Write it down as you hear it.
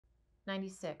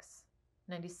96,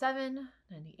 97,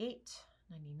 98,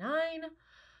 99,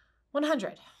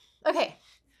 100. Okay.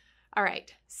 All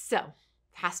right. So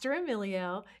Pastor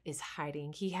Emilio is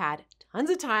hiding. He had tons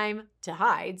of time to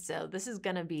hide, so this is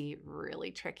going to be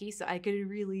really tricky. So I could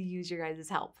really use your guys'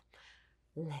 help.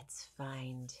 Let's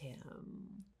find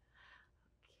him.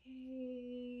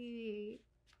 Okay.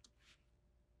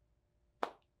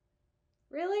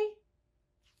 Really?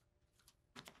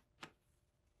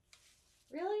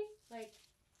 Really? Like,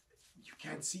 you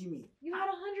can't see me. you had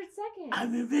 100 seconds.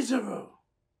 I'm invisible.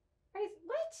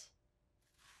 What?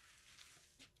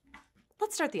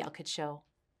 Let's start the LKIDZ Show.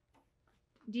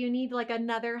 Do you need like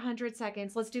another 100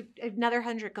 seconds? Let's do another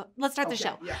 100. Let's start the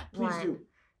show. Yeah, please do. 1,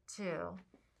 2,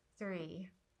 3,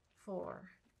 4,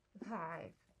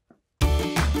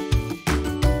 5.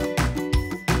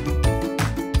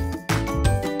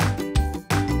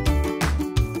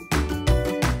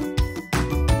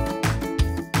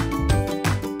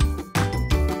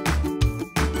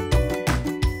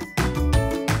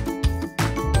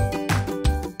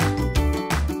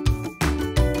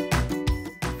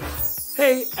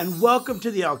 Hey, and welcome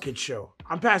to the LKIDZ Show.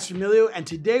 I'm Pastor Emilio, and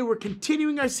today we're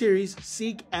continuing our series,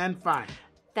 Seek and Find.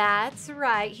 That's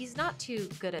right. He's not too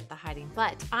good at the hiding,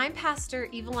 but I'm Pastor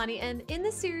Evelani, and in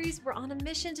this series, we're on a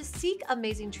mission to seek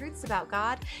amazing truths about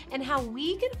God and how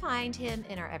we can find Him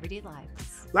in our everyday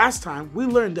lives. Last time, we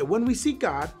learned that when we seek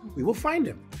God, we will find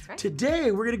Him. That's right.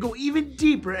 Today, we're going to go even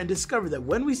deeper and discover that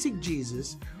when we seek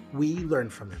Jesus, we learn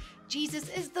from Him. Jesus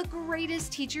is the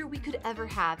greatest teacher we could ever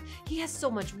have. He has so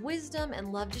much wisdom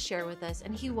and love to share with us,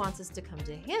 and He wants us to come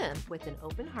to Him with an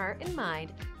open heart and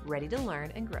mind, ready to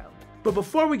learn and grow. But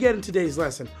before we get into today's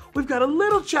lesson, we've got a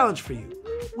little challenge for you.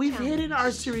 We've hidden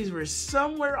our series verse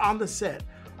somewhere on the set.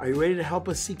 Are you ready to help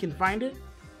us seek and find it?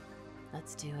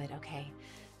 Let's do it. Okay.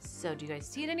 So do you guys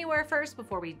see it anywhere first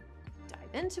before we dive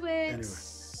into it?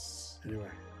 Anyway,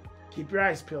 keep your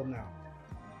eyes peeled now.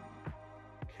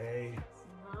 Okay.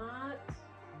 Not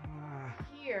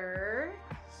here.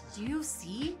 Do you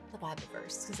see the Bible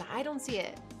verse? Because I don't see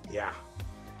it. Yeah.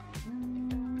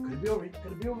 Could it be over?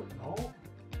 Could it be over? No.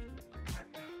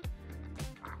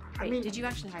 Wait, did you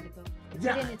actually hide it though? It's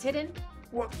Yeah. hidden. It's hidden.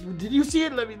 What? Did you see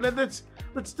it? Let's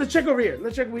check over here.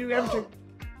 Let's check. We haven't checked.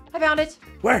 I found it.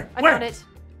 Where? I Where? found it.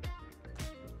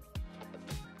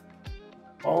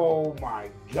 Oh my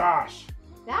gosh.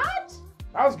 That?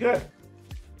 That was good.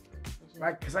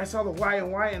 Like, cause I saw the Y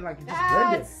and like it just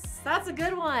blended. That's a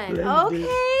good one. Blended.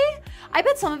 Okay. I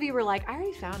bet some of you were like, I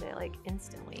already found it, like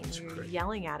instantly. And you were great.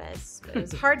 yelling at us. But it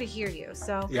was hard to hear you.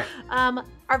 So Yeah.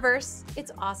 our verse,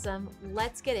 it's awesome.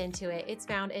 Let's get into it. It's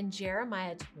found in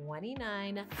Jeremiah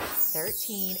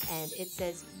 29:13. And it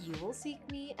says, you will seek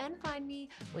me and find me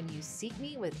when you seek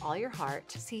me with all your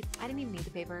heart. See, I didn't even need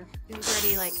the paper. It was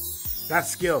already like, That's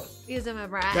skill. use them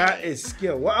right. That is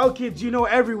skill. Well, kids, you know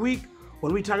every week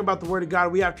when we talk about the Word of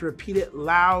God, we have to repeat it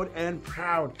loud and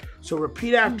proud. So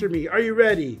repeat after me. Are you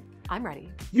ready? I'm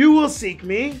ready. You will seek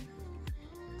me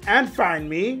and find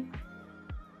me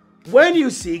when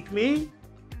you seek me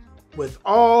with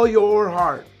all your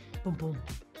heart. Boom, boom,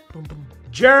 boom, boom,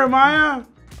 Jeremiah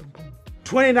boom, boom,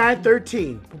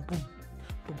 29:13. boom, boom,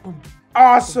 boom, boom.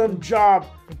 Awesome job.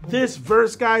 This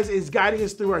verse, guys, is guiding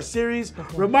us through our series,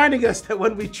 reminding us that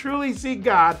when we truly seek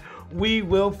God, we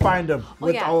will find Him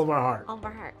with all of our heart. All of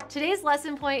our heart. Today's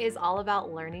lesson point is all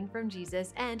about learning from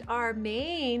Jesus, and our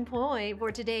main point for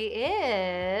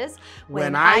today is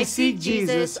When I seek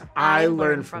Jesus, I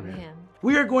learn from Him.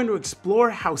 We are going to explore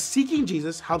how seeking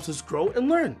Jesus helps us grow and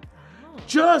learn.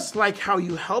 Just like how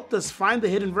you helped us find the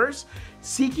hidden verse,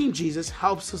 seeking Jesus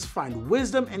helps us find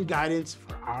wisdom and guidance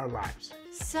for our lives.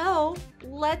 So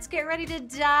let's get ready to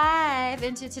dive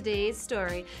into today's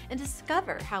story and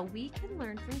discover how we can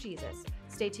learn from Jesus.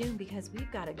 Stay tuned because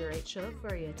we've got a great show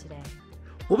for you today.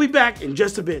 We'll be back in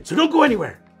just a bit, so don't go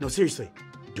anywhere. No, seriously,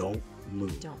 don't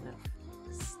move. Don't move.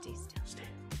 Stay still. Stay.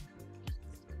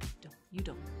 You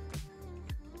don't.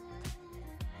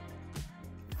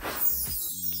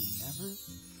 Never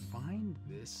find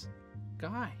this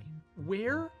guy.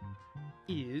 Where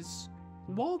is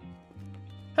Walt?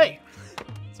 Hey,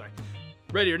 sorry.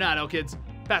 Ready or not, LKIDZ,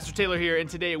 Pastor Taylor here, and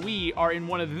today we are in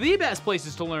one of the best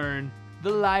places to learn, the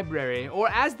library, or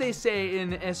as they say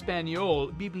in Espanol,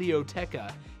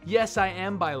 biblioteca. Yes, I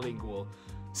am bilingual.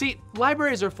 See,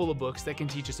 libraries are full of books that can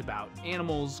teach us about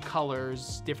animals,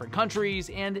 colors, different countries,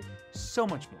 and so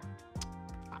much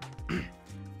more.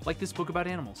 Like this book about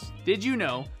animals. Did you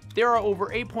know there are over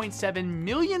 8.7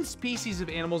 million species of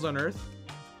animals on Earth?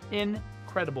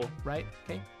 Incredible, right?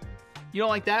 Okay. You don't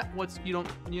like that? You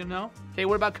know? Okay,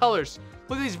 what about colors?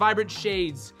 Look at these vibrant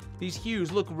shades. These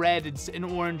hues look red and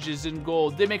oranges and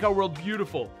gold. They make our world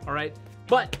beautiful, all right?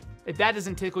 But if that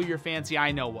doesn't tickle your fancy,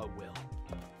 I know what will.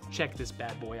 Check this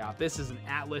bad boy out. This is an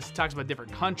atlas. It talks about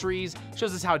different countries,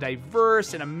 shows us how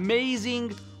diverse and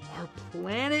amazing our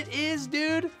planet is,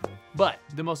 dude. But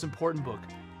the most important book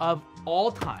of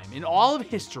all time, in all of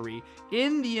history,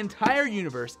 in the entire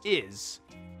universe is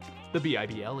the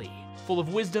Bible, full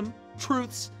of wisdom,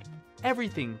 truths,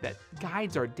 everything that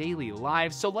guides our daily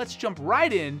lives. So let's jump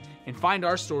right in and find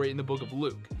our story in the book of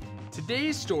Luke.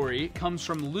 Today's story comes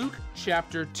from Luke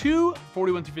chapter 2,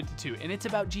 41 through 52, and it's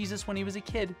about Jesus when he was a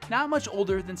kid, not much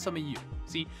older than some of you.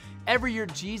 See, every year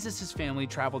Jesus' family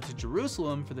traveled to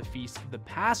Jerusalem for the feast of the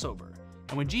Passover.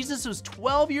 And when Jesus was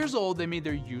 12 years old, they made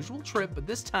their usual trip, but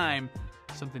this time,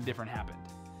 something different happened.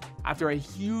 After a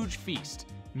huge feast,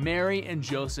 Mary and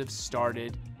Joseph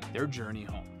started their journey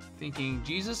home, thinking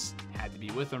Jesus had to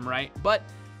be with them, right? But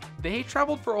they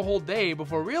traveled for a whole day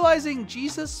before realizing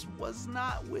Jesus was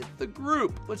not with the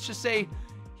group. Let's just say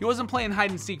he wasn't playing hide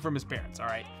and seek from his parents, all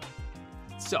right?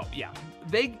 So, yeah,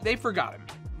 they forgot him.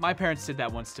 My parents did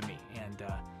that once to me, and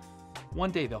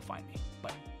one day they'll find me.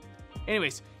 But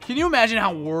anyways, can you imagine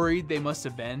how worried they must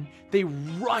have been? They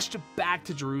rushed back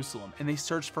to Jerusalem, and they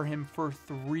searched for him for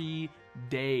 3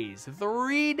 days.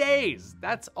 3 days!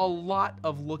 That's a lot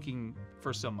of looking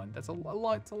for someone. That's a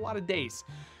lot of days.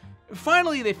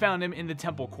 Finally, they found him in the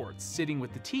temple courts, sitting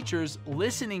with the teachers,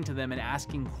 listening to them and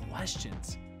asking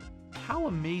questions. How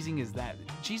amazing is that?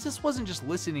 Jesus wasn't just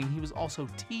listening, he was also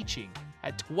teaching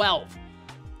at 12.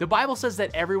 The Bible says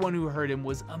that everyone who heard him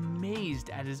was amazed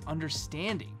at his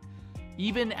understanding.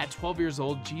 Even at 12 years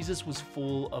old, Jesus was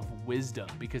full of wisdom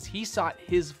because he sought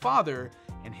his Father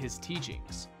and his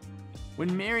teachings.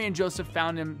 When Mary and Joseph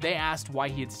found him, they asked why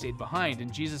he had stayed behind,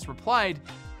 and Jesus replied,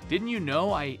 "Didn't you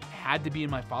know I had to be in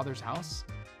my Father's house?"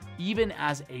 Even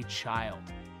as a child,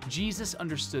 Jesus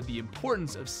understood the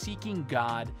importance of seeking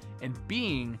God and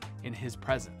being in his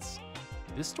presence.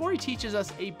 This story teaches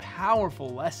us a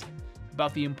powerful lesson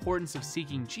about the importance of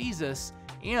seeking Jesus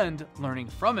and learning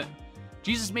from him.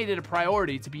 Jesus made it a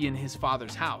priority to be in his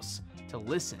Father's house, to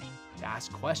listen, to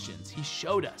ask questions. He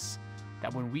showed us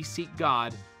that when we seek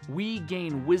God, we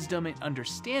gain wisdom and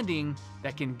understanding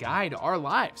that can guide our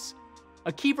lives.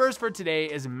 A key verse for today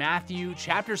is Matthew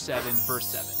chapter 7, verse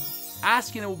 7.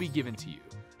 Ask and it will be given to you.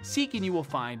 Seek and you will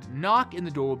find. Knock and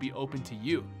the door will be open to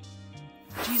you.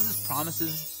 Jesus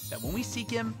promises that when we seek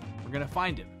him, we're going to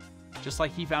find him, just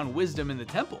like he found wisdom in the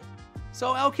temple.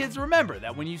 So LKIDZ, remember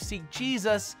that when you seek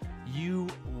Jesus, you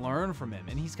learn from him.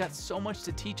 And he's got so much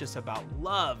to teach us about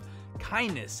love,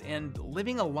 kindness, and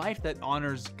living a life that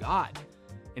honors God.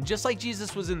 And just like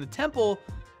Jesus was in the temple,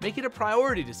 make it a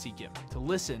priority to seek him, to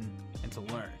listen, and to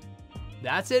learn.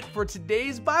 That's it for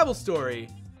today's Bible story,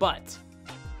 but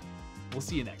we'll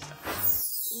see you next time.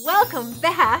 Welcome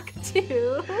back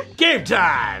to Game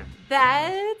time!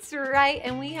 That's right,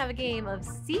 and we have a game of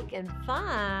Seek and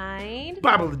Find.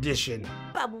 Bible edition.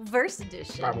 Bible verse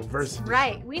edition. Bible verse edition.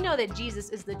 Right, we know that Jesus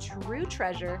is the true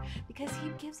treasure because he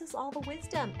gives us all the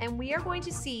wisdom, and we are going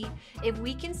to see if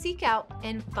we can seek out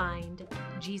and find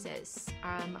Jesus.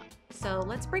 So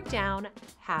let's break down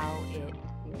how it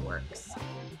works.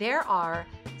 There are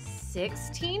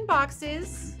 16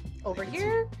 boxes over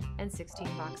here and 16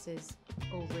 boxes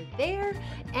over there,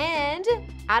 and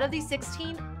out of these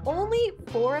 16, only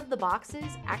 4 of the boxes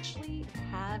actually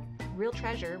have real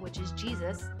treasure, which is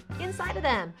Jesus, inside of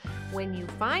them. When you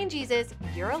find Jesus,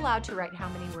 you're allowed to write how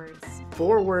many words?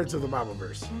 4 words of the Bible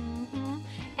verse.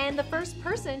 And the first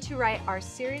person to write our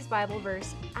series Bible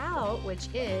verse out, which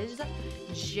is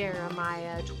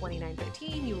Jeremiah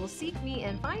 29:13, you will seek me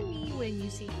and find me when you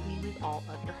seek me with all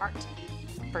of your heart.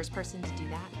 First person to do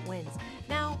that wins.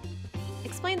 Now,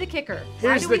 explain the kicker. Here's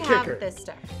Why do the we kicker. have this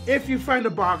stuff? If you find a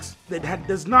box that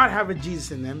does not have a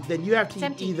Jesus in them, then you have to eat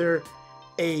empty. either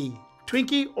a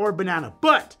Twinkie or a banana.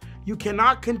 But you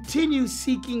cannot continue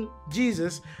seeking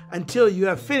Jesus until you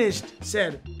have finished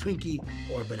said Twinkie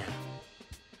or banana.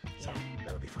 So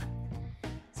that'll be fun.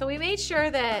 So we made sure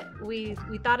that we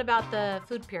thought about the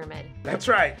food pyramid, That's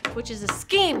right. which is a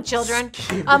scheme, children.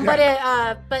 Scheme,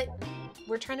 But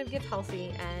we're trying to give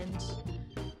healthy and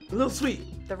A little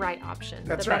sweet. the right option,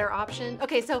 That's the better right. option.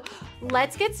 Okay, so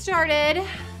let's get started.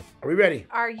 Are we ready?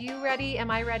 Are you ready? Am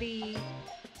I ready?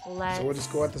 Let's. So we'll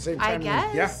just go at the same I time.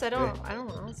 guess. Yeah. I don't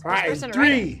know. It's the All first right, person to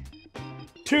write it.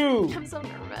 3, 2, I'm so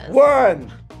nervous.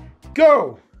 1,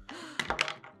 go.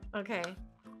 Okay.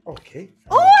 Okay.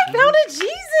 Oh, I found a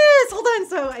Jesus! Hold on,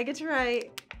 so I get to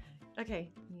write. Okay.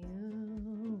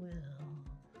 You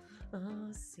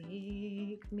will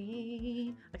seek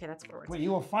me. Okay, that's 4 words. Wait,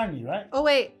 you will find me, right? Oh,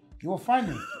 wait. You will find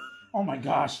me. Oh my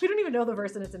gosh. We don't even know the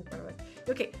verse and it's in front of us.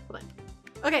 Okay, hold on.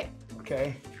 Okay.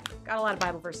 Okay. Got a lot of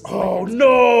Bible verses. Oh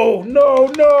no, no,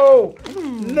 no.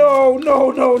 No,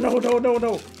 no, no, no, no, no,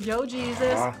 no. Yo,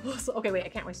 Jesus. Okay, wait, I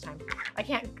can't waste time. I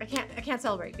can't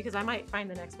celebrate because I might find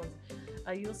the next one.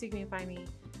 You will seek me and find me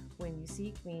when you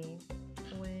seek me.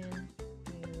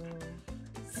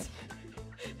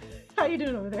 How you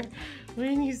doing over there?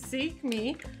 When you seek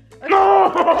me. Okay.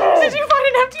 No! Did you find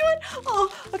an empty one?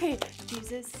 Oh, okay.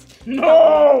 Jesus.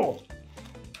 No!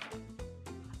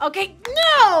 Okay,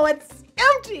 no, it's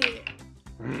empty.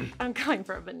 I'm going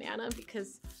for a banana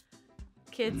because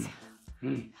kids,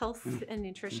 health and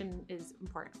nutrition is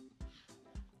important.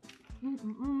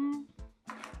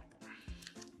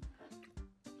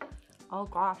 Oh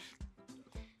gosh.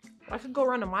 I could go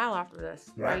run a mile after this.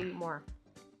 Right. I eat more.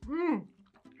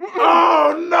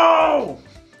 Oh no!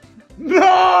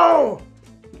 No!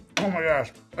 Oh my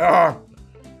gosh.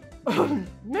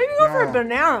 Maybe go for a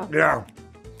banana. Yeah.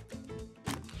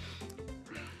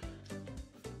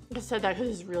 I said that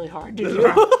because it's really hard to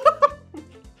do.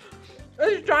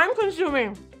 It's time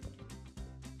consuming.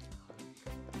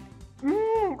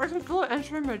 I can feel it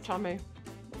entering my tummy.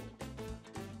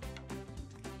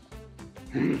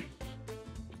 Did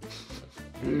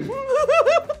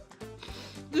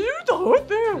you eat the whole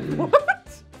thing?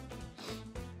 What?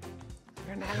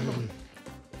 You're an animal.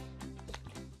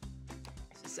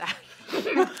 This is sad.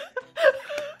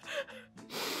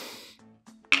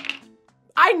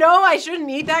 I know I shouldn't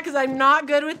eat that because I'm not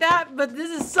good with that, but this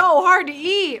is so hard to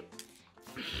eat.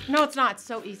 No, it's not. It's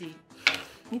so easy.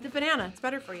 Eat the banana. It's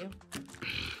better for you.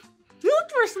 You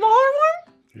looked for a smaller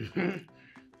one?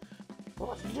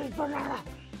 What's this banana?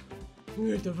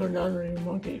 Eat the banana, you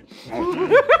monkey. What's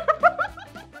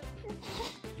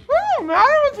the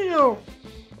matter with you?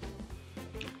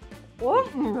 Oh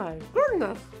my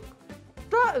goodness.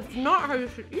 That is not how you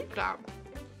should eat that.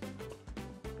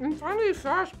 I'm trying to eat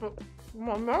fast, but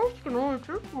my mouth can only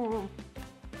take one.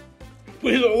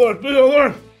 Please, oh Lord, please, oh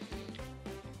Lord.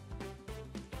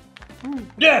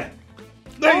 Yeah.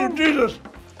 Thank you, Jesus.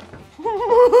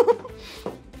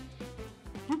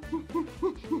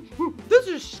 This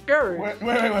is scary. Wait.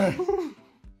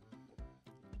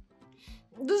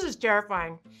 This is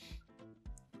terrifying.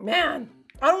 Man,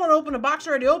 I don't want to open a box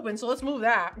already open, so let's move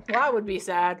that. That would be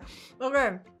sad.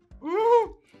 Okay.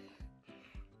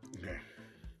 Okay.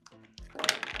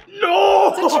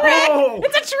 No! It's a trick!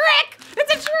 It's a trick!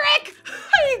 It's a trick!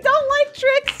 I don't like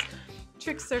tricks.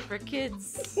 Tricks are for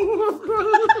kids. Why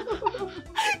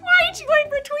aren't you going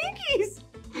for Twinkies?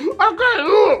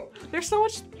 Okay. There's so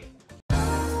much.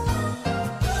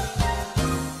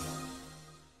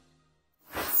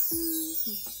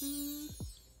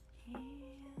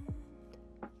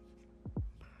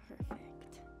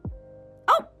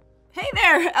 Oh, hey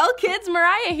there, LKIDZ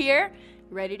Mariah here.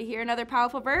 Ready to hear another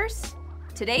powerful verse?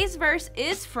 Today's verse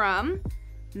is from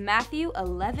Matthew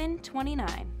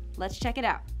 11:29. Let's check it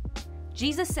out.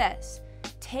 Jesus says,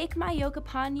 "Take my yoke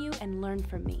upon you and learn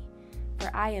from me, for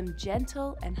I am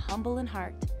gentle and humble in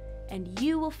heart, and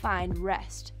you will find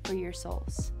rest for your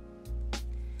souls."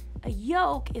 A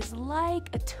yoke is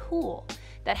like a tool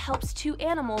that helps two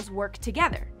animals work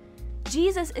together.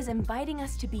 Jesus is inviting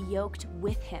us to be yoked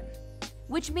with him,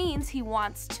 which means he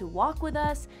wants to walk with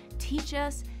us, teach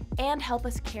us, and help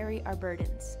us carry our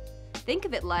burdens. Think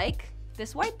of it like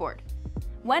this whiteboard.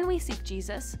 When we seek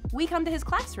Jesus, we come to his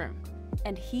classroom,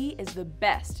 and he is the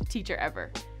best teacher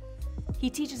ever. He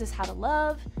teaches us how to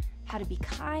love, how to be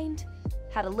kind,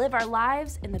 how to live our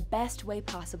lives in the best way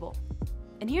possible.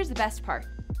 And here's the best part.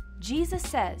 Jesus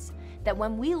says that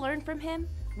when we learn from him,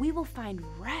 we will find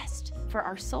rest for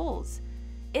our souls.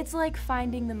 It's like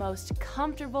finding the most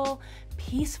comfortable,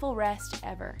 peaceful rest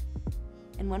ever.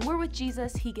 And when we're with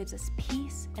Jesus, he gives us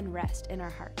peace and rest in our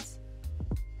hearts.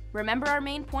 Remember our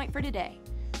main point for today.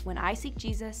 When I seek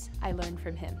Jesus, I learn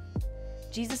from him.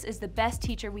 Jesus is the best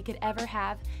teacher we could ever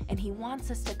have, and he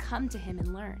wants us to come to him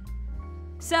and learn.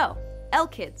 So,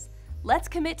 LKIDZ, let's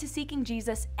commit to seeking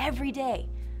Jesus every day.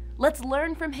 Let's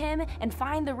learn from him and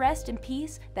find the rest and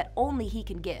peace that only he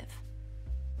can give.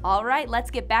 All right,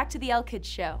 let's get back to the LKIDZ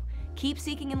Show. Keep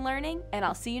seeking and learning, and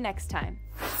I'll see you next time.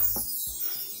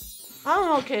 I don't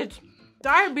know, kids.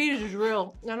 Diabetes is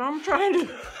real, and I'm trying to...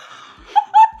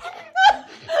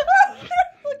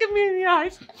 Look at me in the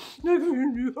eyes. Look at me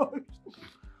in the eyes.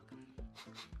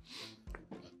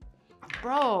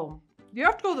 Bro, you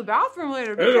have to go to the bathroom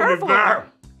later. Be careful.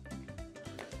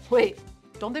 Wait,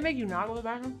 don't they make you not go to the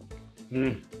bathroom?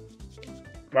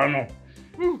 I don't know.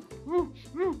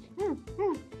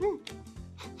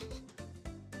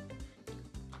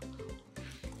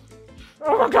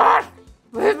 Oh my god!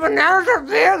 These bananas are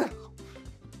big!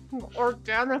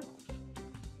 Organic.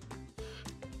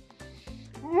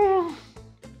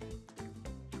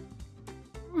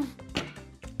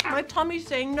 My tummy's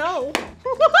saying no.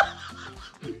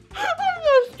 I'm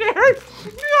so scared.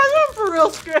 Yeah, I'm for real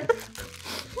scared.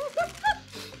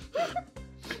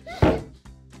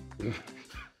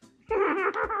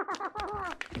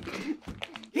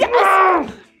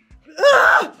 Yes!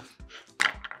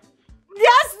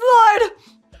 Yes, Lord!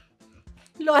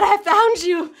 Lord, I found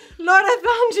you. Lord, I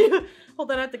found you.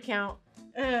 Hold on, I have to count.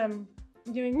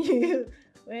 Doing you.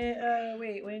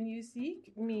 When you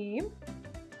seek me.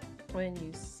 When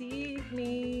you seek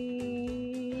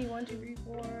me. 1, 2, 3,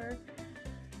 4.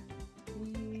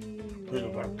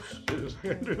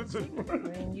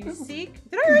 When you seek.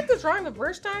 Did I write this wrong the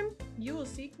first time? You will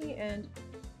seek me and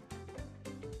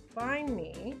find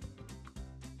me.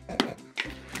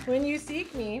 When you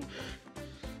seek me.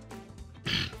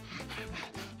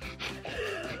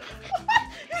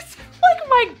 It's like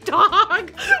my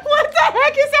dog. What the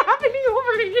heck is happening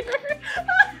over here?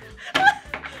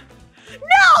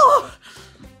 No!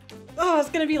 Oh, it's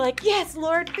gonna be like, yes,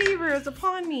 Lord, favor is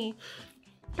upon me.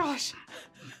 Gosh.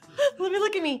 Let me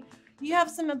look at me. You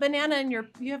have some banana in your.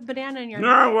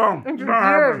 No, well, in your not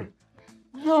beard.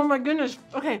 Oh my goodness.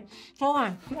 Okay, hold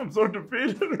on. I'm so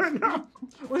defeated right now.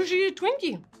 What did she eat? A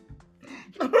Twinkie?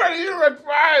 I eat like 5. I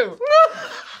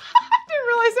didn't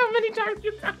realize how many times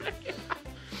you had it.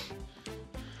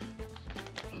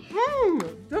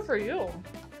 Good for you.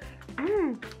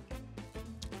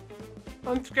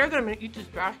 I'm scared that I'm gonna eat this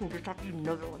fast and just have to eat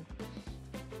another one.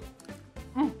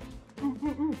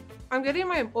 I'm getting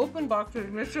my open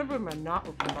boxes mixed up with my not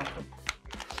open boxes.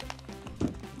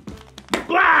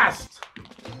 Blast!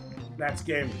 That's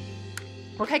game.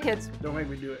 Okay, kids. Don't make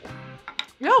me do it.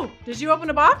 Yo, did you open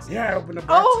a box? Yeah, I opened the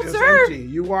box. Oh, It was sir. empty.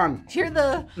 You won. You're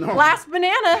the No. last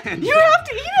banana. You have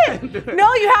to eat it.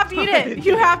 No, you have to eat it.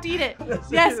 You have to eat it.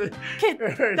 Yes, kid.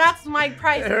 It hurts. That's my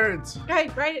price. It hurts. Go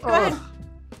ahead, write it. Go ahead.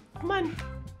 Come on.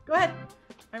 Go ahead.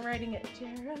 I'm writing it.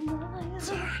 Jeremiah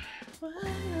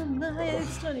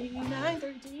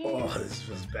 29:13. Oh, this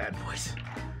was bad, boys.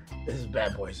 This is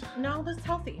bad, boys. No, this is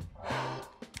healthy.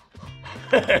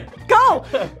 Go!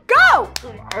 Go!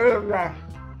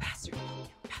 Pastor.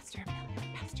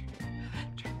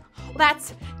 Well,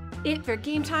 that's it for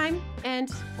game time. And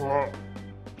get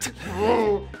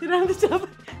on the tub.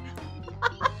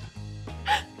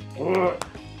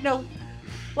 No.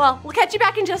 Well, we'll catch you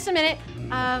back in just a minute.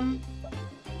 I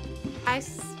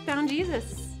found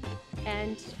Jesus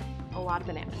and a lot of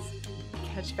bananas.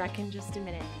 Catch you back in just a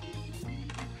minute.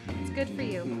 It's good for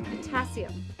you.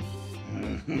 Potassium.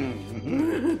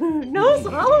 No,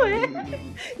 swallow it.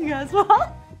 You gotta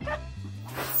swallow.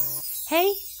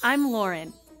 Hey, I'm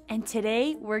Lauren, and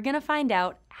today we're gonna find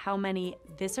out how many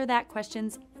this or that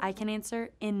questions I can answer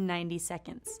in 90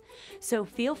 seconds. So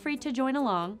feel free to join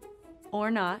along, or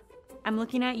not. I'm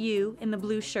looking at you in the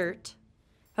blue shirt.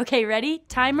 Okay, ready?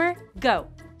 Timer, go.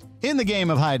 In the game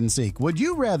of hide and seek, would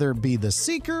you rather be the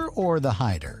seeker or the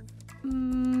hider?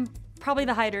 Probably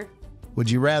the hider. Would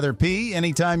you rather pee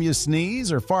anytime you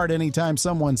sneeze or fart anytime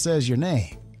someone says your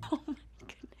name?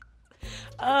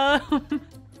 Oh my goodness.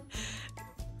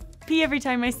 Pee every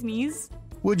time I sneeze.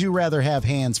 Would you rather have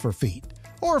hands for feet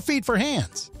or feet for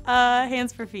hands?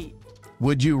 Hands for feet.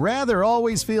 Would you rather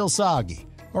always feel soggy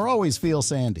or always feel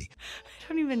sandy? I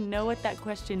don't even know what that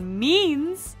question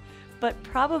means, but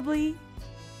probably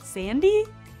sandy?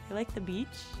 I like the beach.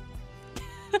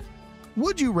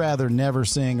 Would you rather never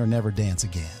sing or never dance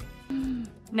again?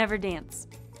 Never dance.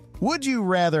 Would you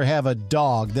rather have a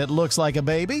dog that looks like a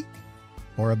baby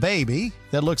or a baby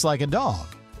that looks like a dog?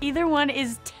 Either one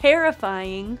is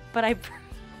terrifying, but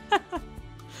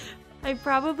I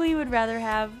probably would rather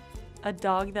have a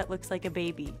dog that looks like a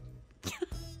baby.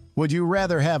 Would you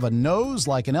rather have a nose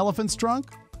like an elephant's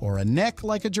trunk or a neck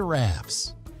like a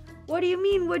giraffe's? What do you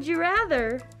mean, would you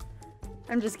rather?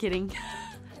 I'm just kidding.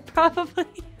 Probably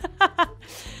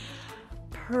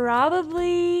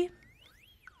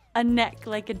a neck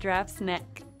like a giraffe's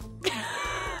neck.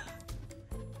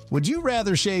 Would you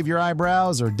rather shave your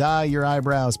eyebrows or dye your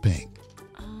eyebrows pink?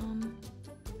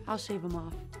 I'll shave them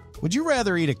off. Would you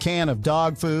rather eat a can of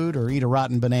dog food or eat a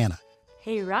rotten banana?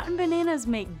 Hey, rotten bananas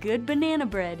make good banana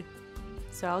bread.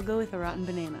 So I'll go with a rotten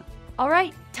banana. All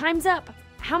right, time's up.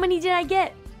 How many did I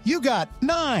get? You got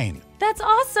 9. That's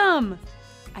awesome!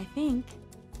 I think.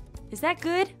 Is that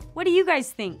good? What do you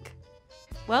guys think?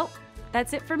 Well,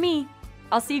 that's it for me.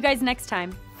 I'll see you guys next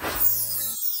time.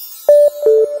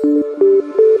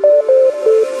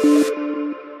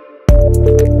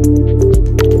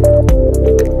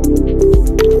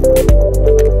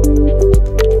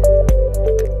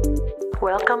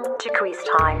 Welcome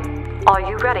Are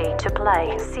you ready to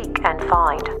play Seek and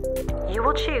Find? You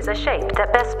will choose a shape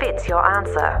that best fits your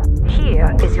answer.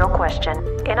 Here is your question.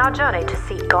 In our journey to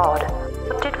seek God,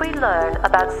 what did we learn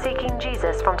about seeking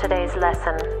Jesus from today's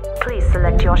lesson? Please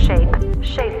select your shape.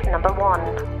 Shape number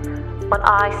 1. When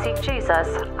I seek Jesus,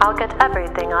 I'll get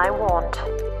everything I want.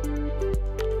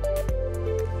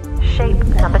 Shape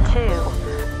number 2.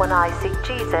 When I seek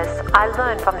Jesus, I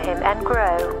learn from him and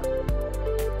grow.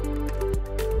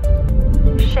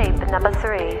 Shape number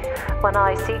 3. When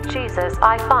I seek Jesus,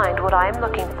 I find what I am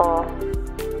looking for.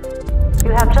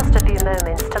 You have just a few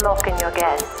moments to lock in your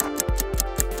guess.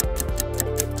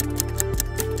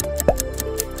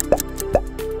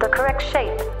 The correct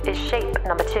shape is shape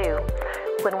number 2.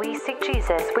 When we seek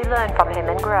Jesus, we learn from him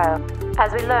and grow.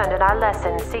 As we learned in our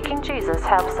lesson, seeking Jesus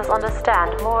helps us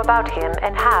understand more about him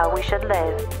and how we should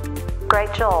live.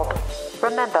 Great job!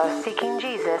 Remember, seeking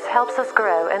Jesus helps us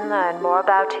grow and learn more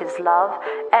about his love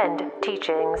and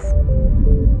teachings.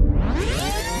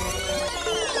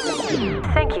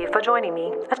 Thank you for joining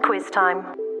me at quiz time.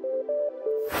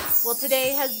 Well,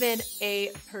 today has been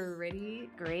a pretty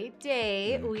great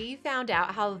day. We found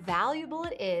out how valuable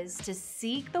it is to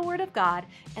seek the Word of God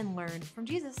and learn from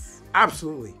Jesus.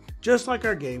 Absolutely. Just like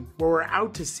our game, where we're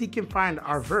out to seek and find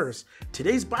our verse,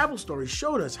 today's Bible story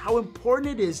showed us how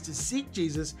important it is to seek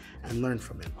Jesus and learn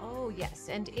from him. Oh, yes.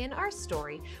 And in our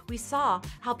story, we saw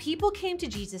how people came to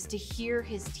Jesus to hear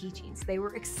his teachings. They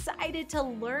were excited to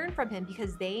learn from him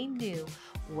because they knew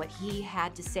what he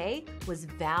had to say was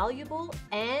valuable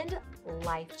and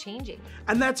life-changing.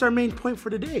 And that's our main point for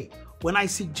today. When I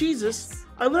seek Jesus,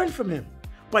 I learn from him.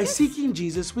 By seeking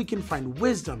Jesus, we can find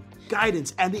wisdom,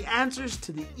 guidance, and the answers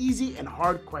to the easy and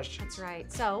hard questions. That's right.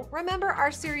 So remember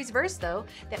our series verse, though,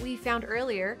 that we found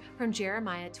earlier from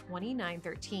Jeremiah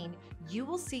 29:13. You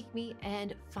will seek me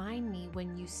and find me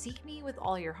when you seek me with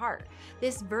all your heart.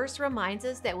 This verse reminds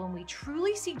us that when we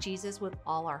truly seek Jesus with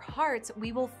all our hearts,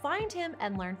 we will find him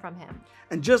and learn from him.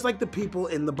 And just like the people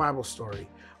in the Bible story,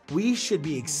 we should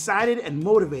be excited and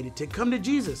motivated to come to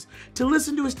Jesus, to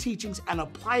listen to his teachings and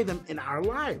apply them in our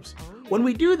lives. When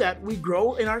we do that, we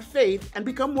grow in our faith and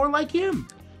become more like him.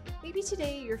 Maybe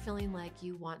today you're feeling like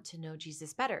you want to know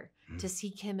Jesus better, to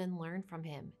seek him and learn from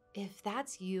him. If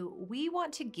that's you, we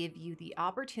want to give you the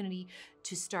opportunity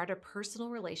to start a personal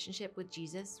relationship with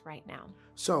Jesus right now.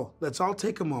 So let's all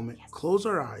take a moment, close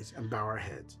our eyes, and bow our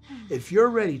heads. If you're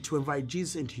ready to invite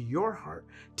Jesus into your heart,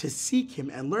 to seek him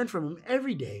and learn from him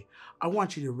every day, I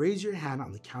want you to raise your hand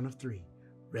on the count of 3.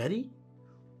 Ready?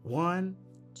 1,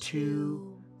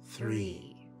 2,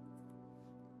 3.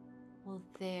 Well,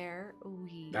 there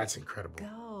we That's incredible.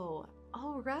 go.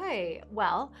 All right.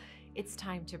 Well, it's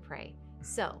time to pray.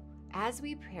 So, as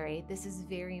we pray, this is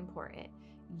very important.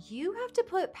 You have to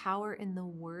put power in the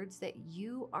words that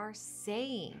you are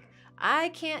saying. I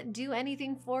can't do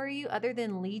anything for you other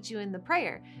than lead you in the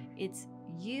prayer. It's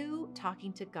you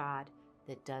talking to God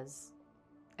that does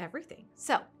everything.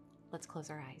 So, let's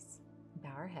close our eyes,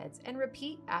 bow our heads, and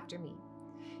repeat after me.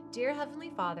 Dear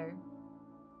Heavenly Father,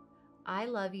 I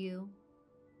love you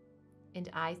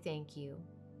and I thank you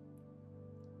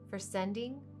for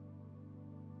sending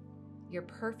your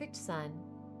perfect Son,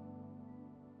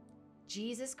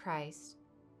 Jesus Christ,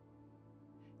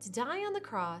 to die on the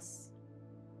cross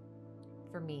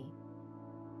for me.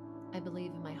 I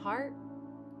believe in my heart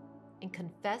and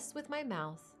confess with my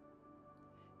mouth,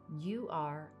 you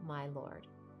are my Lord.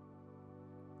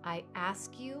 I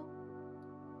ask you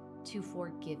to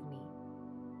forgive me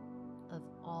of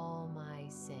all my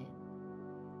sin.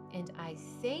 And I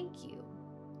thank you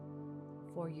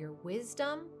for your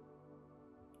wisdom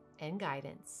and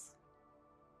guidance.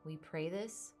 We pray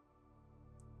this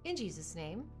in Jesus'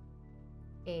 name.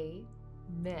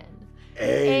 Amen.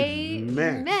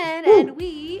 Amen. Amen. Woo. And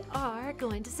we are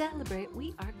going to celebrate.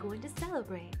 We are going to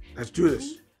celebrate. Let's do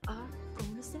this. We are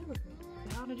going to celebrate.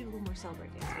 I want to do a little more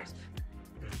celebrate dance first.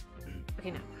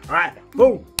 Okay, now. All right.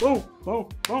 Boom, boom, boom,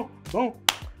 boom, boom.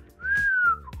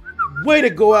 Way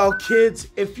to go, LKIDZ.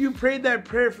 If you prayed that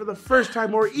prayer for the first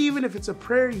time, or even if it's a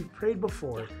prayer you've prayed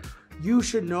before, you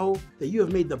should know that you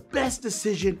have made the best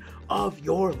decision of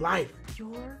your life.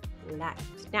 Your life.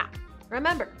 Now,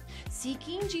 remember,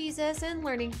 seeking Jesus and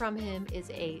learning from him is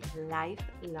a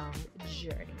lifelong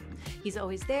journey. He's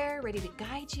always there, ready to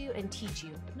guide you and teach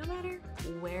you, no matter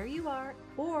where you are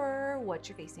or what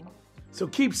you're facing. So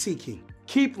keep seeking,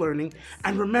 keep learning,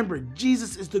 and remember,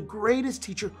 Jesus is the greatest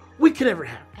teacher we could ever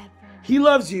have. He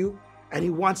loves you, and he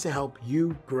wants to help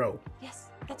you grow. Yes,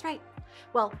 that's right.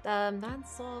 Well,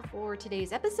 that's all for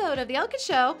today's episode of the LKIDZ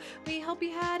Show. We hope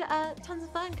you had tons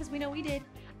of fun, because we know we did,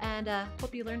 and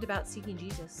hope you learned about seeking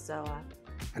Jesus. So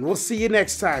And we'll see you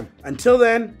next time. Until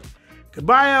then,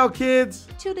 goodbye, L Kids.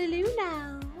 Toodaloo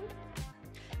now.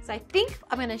 So I think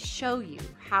I'm going to show you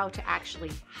how to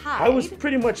actually hide. I was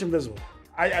pretty much invisible.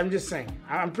 I'm just saying.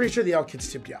 I'm pretty sure the L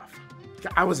Kids tipped you off.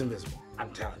 I was invisible.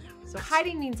 I'm telling you. So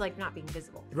hiding means like not being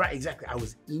visible. Right, exactly. I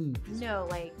was invisible. No,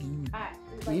 like,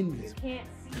 Invisible. you can't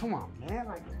see. Come on, man.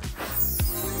 Like